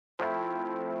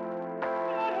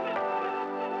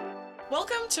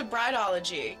Welcome to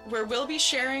Bridology, where we'll be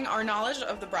sharing our knowledge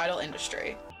of the bridal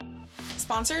industry.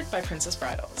 Sponsored by Princess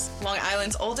Bridals, Long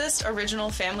Island's oldest original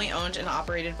family-owned and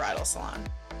operated bridal salon.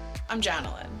 I'm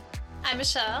Janelyn. I'm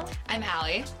Michelle. I'm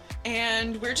Allie.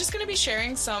 And we're just going to be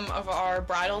sharing some of our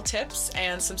bridal tips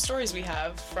and some stories we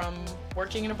have from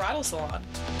working in a bridal salon.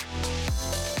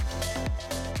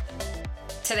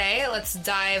 Today, let's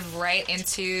dive right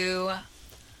into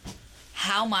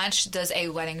how much does a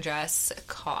wedding dress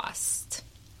cost?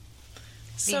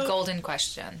 The golden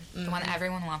question, the one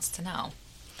everyone wants to know.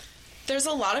 There's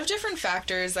a lot of different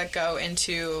factors that go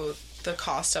into the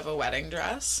cost of a wedding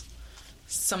dress.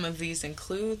 Some of these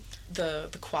include the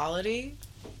quality.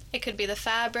 It could be the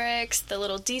fabrics, the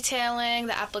little detailing,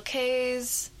 the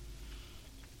appliques.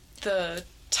 The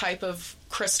type of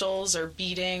crystals or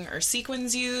beading or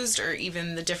sequins used, or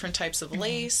even the different types of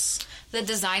lace. The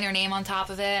designer name on top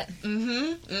of it.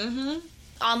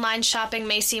 Online shopping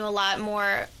may seem a lot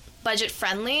more budget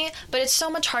friendly, but it's so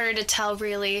much harder to tell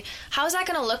really how's that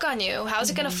going to look on you, how's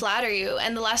it going to flatter you,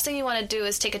 and the last thing you want to do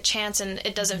is take a chance and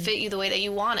it doesn't fit you the way that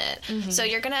you want it. So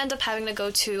you're going to end up having to go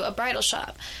to a bridal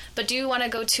shop. But do you want to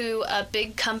go to a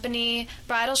big company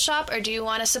bridal shop, or do you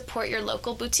want to support your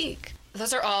local boutique?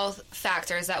 Those are all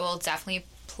factors that will definitely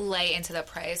play into the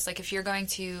price. Like if you're going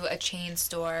to a chain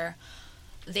store,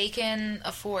 they can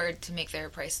afford to make their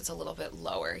prices a little bit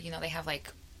lower. You know, they have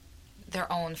like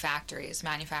their own factories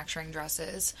manufacturing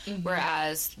dresses,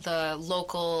 whereas the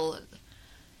local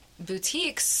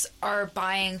boutiques are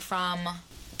buying from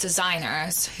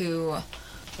designers who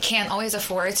can't always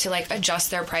afford to like adjust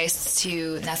their price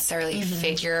to necessarily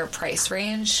fit your price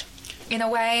range in a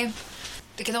way.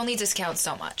 They can only discount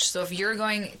so much. So if you're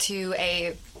going to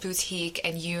a boutique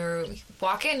and you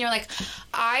walk in, you're like,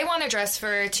 I want a dress for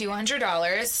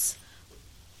 $200.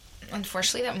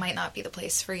 Unfortunately, that might not be the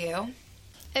place for you.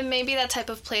 It may be that type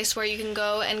of place where you can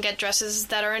go and get dresses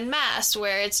that are in mass,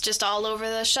 where it's just all over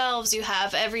the shelves. You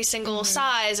have every single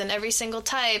size and every single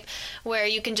type, where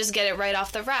you can just get it right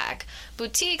off the rack.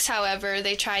 Boutiques, however,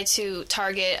 they try to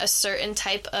target a certain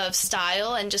type of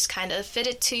style and just kind of fit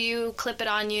it to you, clip it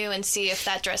on you, and see if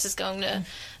that dress is going to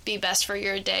be best for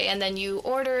your day. And then you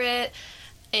order it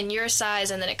in your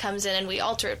size, and then it comes in and we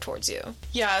alter it towards you.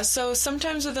 Yeah, so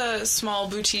sometimes with a small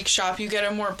boutique shop, you get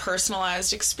a more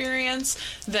personalized experience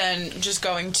than just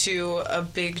going to a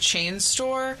big chain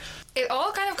store. It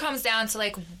all kind of comes down to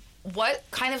like, what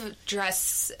kind of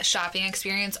dress shopping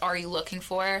experience are you looking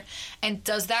for? And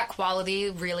does that quality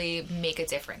really make a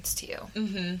difference to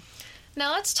you?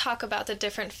 Now let's talk about the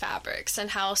different fabrics and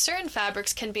how certain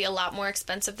fabrics can be a lot more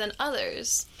expensive than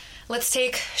others. Let's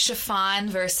take chiffon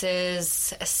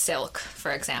versus silk,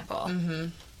 for example.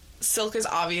 Silk is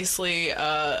obviously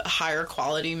a higher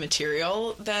quality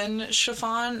material than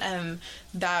chiffon, and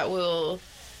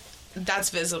that's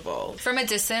visible. From a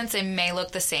distance, it may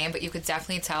look the same, but you could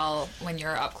definitely tell when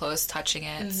you're up close touching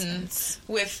it.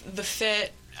 With the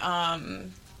fit,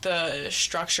 the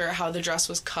structure, how the dress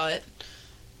was cut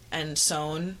and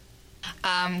sewn.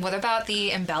 What about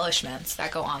the embellishments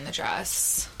that go on the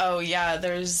dress? Oh, yeah,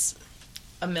 there's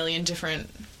a million different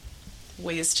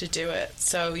ways to do it.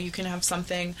 So you can have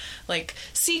something like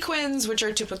sequins, which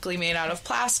are typically made out of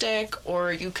plastic,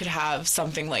 or you could have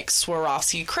something like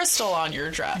Swarovski crystal on your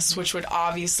dress, which would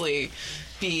obviously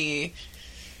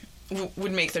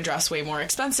would make the dress way more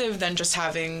expensive than just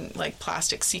having like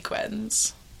plastic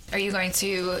sequins. Are you going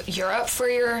to Europe for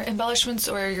your embellishments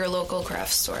or your local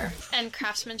craft store? And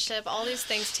craftsmanship, all these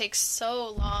things take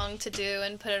so long to do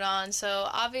and put it on. So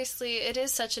obviously it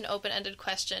is such an open-ended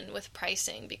question with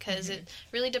pricing, because it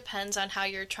really depends on how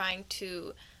you're trying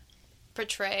to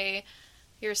portray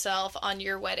yourself on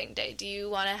your wedding day. Do you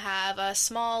want to have a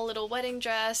small little wedding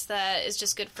dress that is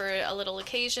just good for a little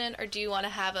occasion, or do you want to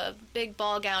have a big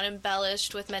ball gown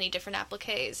embellished with many different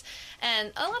appliques?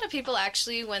 And a lot of people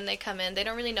actually, when they come in, they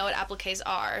don't really know what appliques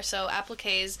are. So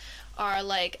appliques are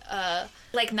like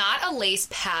not a lace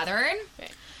pattern,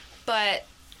 but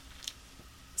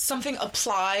something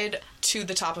applied to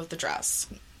the top of the dress.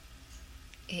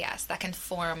 Yes, that can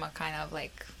form a kind of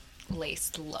like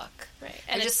laced look. Right.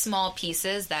 And just small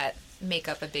pieces that make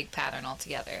up a big pattern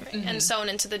altogether. Right. And sewn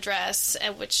into the dress,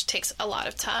 which takes a lot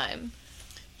of time.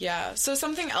 Yeah, so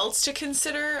something else to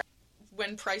consider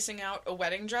when pricing out a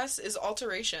wedding dress is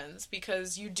alterations,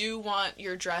 because you do want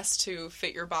your dress to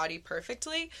fit your body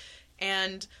perfectly,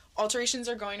 and alterations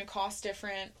are going to cost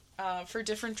different for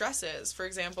different dresses. For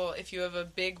example, if you have a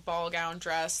big ball gown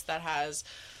dress that has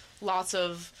lots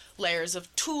of layers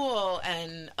of tulle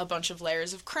and a bunch of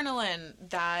layers of crinoline,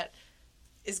 that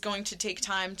is going to take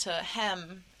time to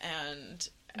hem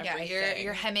everything.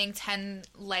 you're hemming 10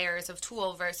 layers of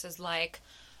tulle versus like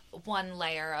one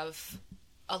layer of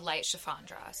a light chiffon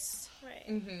dress. Right.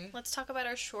 Mm-hmm. Let's talk about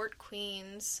our short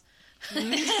queens.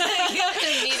 Needing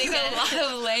a lot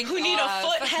of length. Who need off. a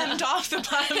foot hemmed off the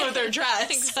bottom of their dress.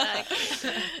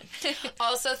 Exactly.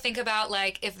 Also think about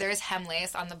like if there's hem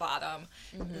lace on the bottom,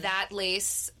 that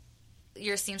lace,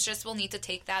 your seamstress will need to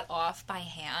take that off by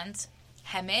hand,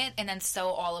 hem it, and then sew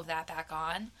all of that back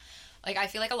on. Like, I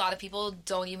feel like a lot of people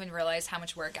don't even realize how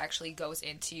much work actually goes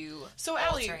into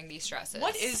Allie, altering these dresses.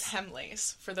 What is hem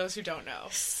lace, for those who don't know?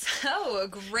 Oh, a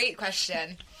great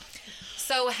question.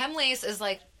 So hem lace is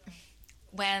like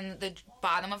when the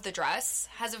bottom of the dress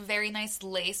has a very nice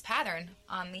lace pattern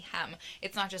on the hem.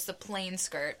 It's not just a plain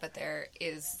skirt, but there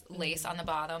is lace on the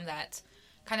bottom that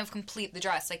kind of complete the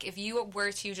dress. Like, if you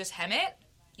were to just hem it,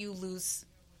 you lose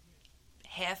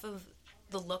half of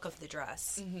the look of the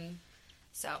dress. Mm-hmm.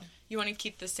 So You want to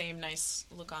keep the same nice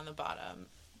look on the bottom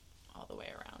all the way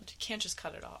around. You can't just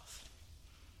cut it off.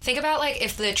 think about, like,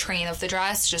 if the train of the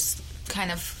dress just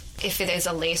kind of, if it is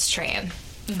a lace train,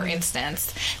 for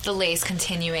instance, the lace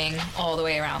continuing all the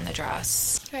way around the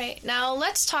dress. Right. Now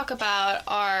let's talk about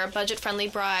our budget-friendly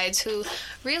brides who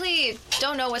really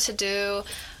don't know what to do.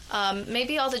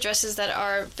 Maybe all the dresses that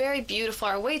are very beautiful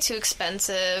are way too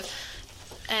expensive,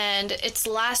 and it's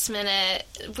last minute.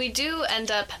 We do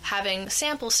end up having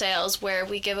sample sales where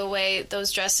we give away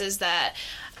those dresses that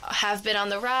have been on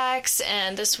the racks,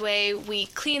 and this way we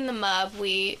clean them up,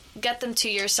 we get them to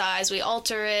your size, we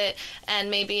alter it,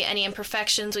 and maybe any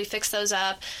imperfections, we fix those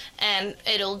up, and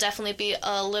it'll definitely be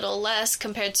a little less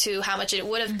compared to how much it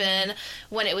would have been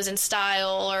when it was in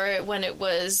style or when it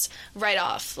was right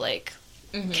off, like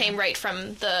came right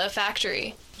from the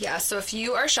factory. Yeah, so if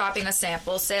you are shopping a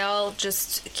sample sale,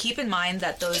 just keep in mind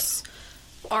that those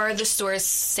are the store's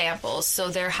samples. So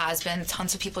there has been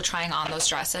tons of people trying on those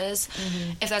dresses.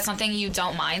 If that's something you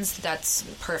don't mind, that's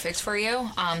perfect for you.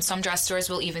 Some dress stores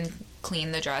will even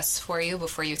clean the dress for you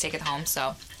before you take it home.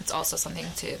 So it's also something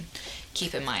to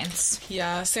keep in mind.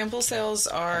 Yeah, sample sales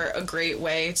are a great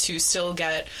way to still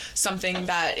get something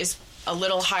that is a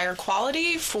little higher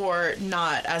quality for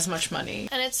not as much money.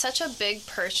 And it's such a big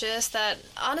purchase that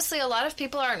honestly a lot of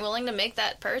people aren't willing to make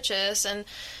that purchase, and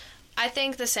I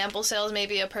think the sample sales may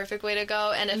be a perfect way to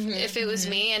go. And if it was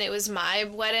me and it was my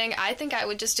wedding, I think I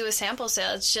would just do a sample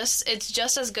sale. It's just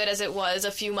as good as it was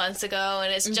a few months ago,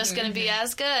 and it's just going to be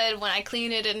as good when I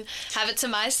clean it and have it to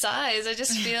my size. I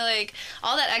just feel like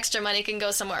all that extra money can go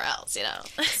somewhere else, you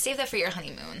know? Save that for your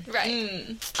honeymoon.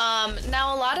 Right.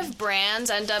 Now, a lot of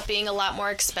brands end up being a lot more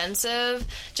expensive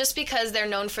just because they're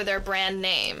known for their brand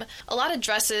name. A lot of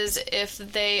dresses, if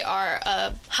they are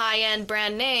a high-end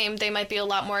brand name, they might be a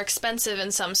lot more expensive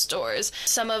in some stores.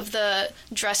 Some of the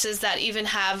dresses that even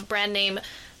have brand name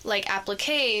like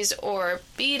appliques or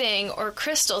beading or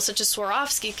crystals, such as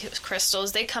Swarovski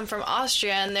crystals, they come from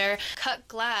Austria and they're cut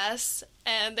glass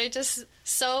and they're just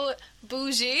so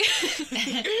bougie.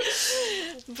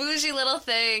 Bougie little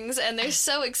things, and they're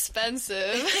so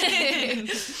expensive.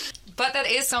 But that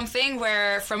is something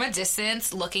where, from a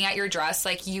distance, looking at your dress,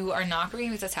 like, you are not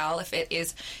going to tell if it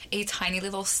is a tiny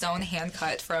little stone hand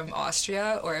cut from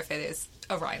Austria or if it is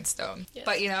a rhinestone. Yes.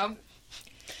 But, you know,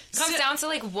 it comes down to,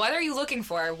 like, what are you looking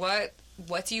for? What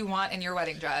do you want in your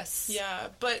wedding dress? Yeah,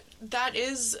 but that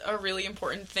is a really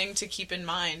important thing to keep in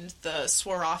mind, the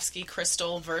Swarovski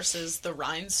crystal versus the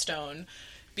rhinestone,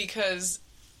 because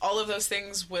all of those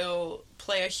things will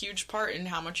play a huge part in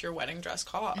how much your wedding dress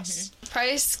costs.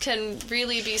 Price can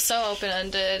really be so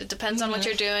open-ended. It depends on what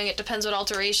you're doing. It depends what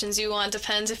alterations you want.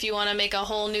 Depends if you want to make a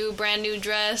whole new, brand new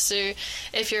dress, or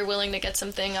if you're willing to get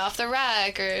something off the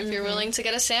rack, or if you're willing to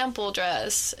get a sample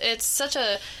dress. It's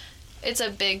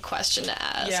a big question to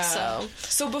ask. Yeah.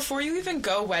 So before you even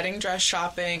go wedding dress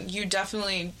shopping, you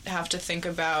definitely have to think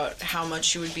about how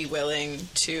much you would be willing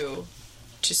to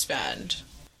spend.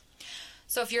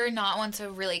 So if you're not one to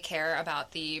really care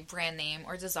about the brand name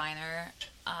or designer,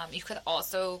 you could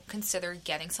also consider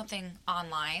getting something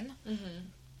online.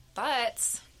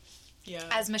 But, Yeah.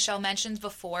 as Michelle mentioned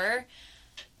before,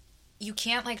 you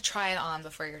can't, like, try it on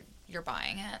before you're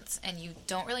buying it, and you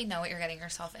don't really know what you're getting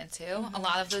yourself into. A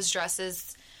lot of those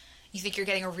dresses, you think you're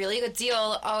getting a really good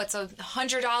deal. Oh, it's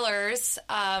 $100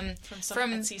 From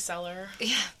some Etsy seller.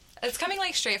 Yeah, it's coming,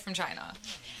 like, straight from China.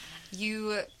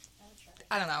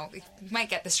 I don't know, you might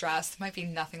get this dress, might be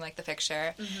nothing like the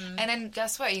picture. And then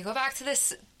guess what? You go back to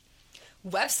this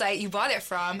website you bought it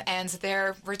from, and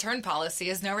their return policy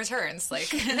is no returns.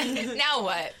 Like, now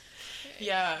what?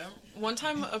 Yeah. One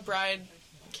time a bride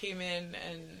came in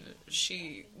and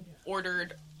she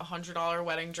ordered $100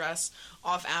 wedding dress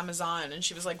off Amazon, and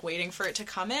she was like waiting for it to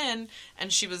come in,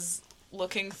 and she was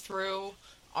looking through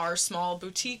our small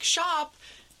boutique shop,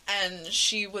 and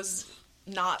she was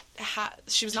not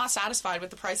satisfied with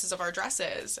the prices of our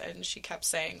dresses, and she kept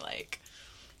saying, like,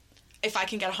 if I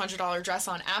can get a $100 dress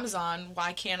on Amazon,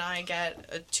 why can't I get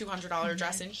a $200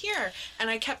 dress in here? And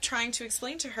I kept trying to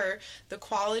explain to her the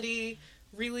quality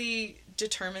really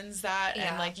determines that,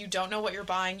 and like, you don't know what you're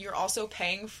buying. You're also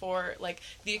paying for like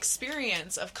the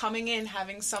experience of coming in,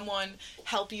 having someone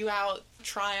help you out,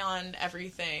 try on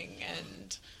everything.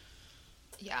 And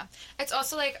yeah, it's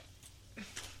also like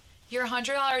your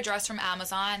 $100 dress from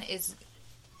Amazon is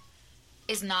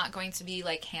not going to be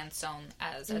like hand sewn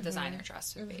as a designer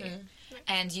dress would be.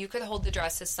 And you could hold the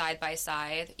dresses side by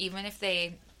side, even if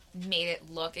they made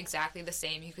it look exactly the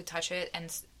same. You could touch it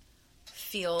and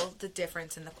feel the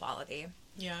difference in the quality.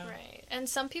 Yeah. Right. And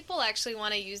some people actually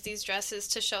want to use these dresses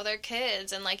to show their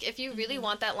kids. And, like, if you really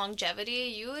want that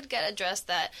longevity, you would get a dress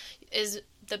that is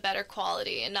the better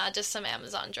quality and not just some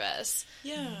Amazon dress.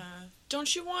 Yeah.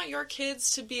 Don't you want your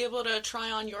kids to be able to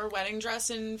try on your wedding dress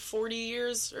in 40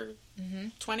 years or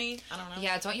 20? I don't know.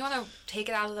 Yeah, don't you want to take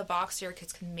it out of the box so your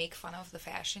kids can make fun of the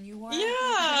fashion you wore? Yeah.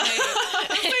 Oh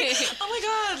my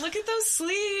God, look at those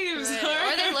sleeves.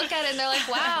 Right. Or they look at it and they're like,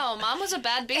 wow, Mom was a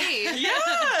bad bee.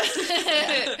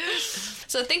 Yeah.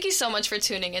 So thank you so much for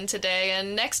tuning in today.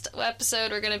 And next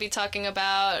episode, we're going to be talking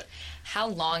about how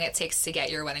long it takes to get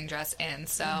your wedding dress in.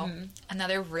 So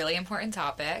another really important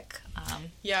topic.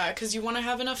 Yeah, because you want to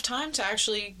have enough time to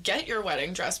actually get your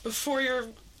wedding dress before your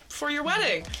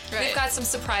wedding. Right. We've got some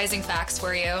surprising facts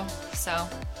for you. So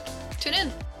tune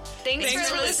in. Thanks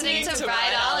for listening to Brideology.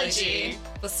 Brideology.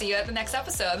 We'll see you at the next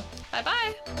episode.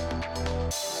 Bye-bye.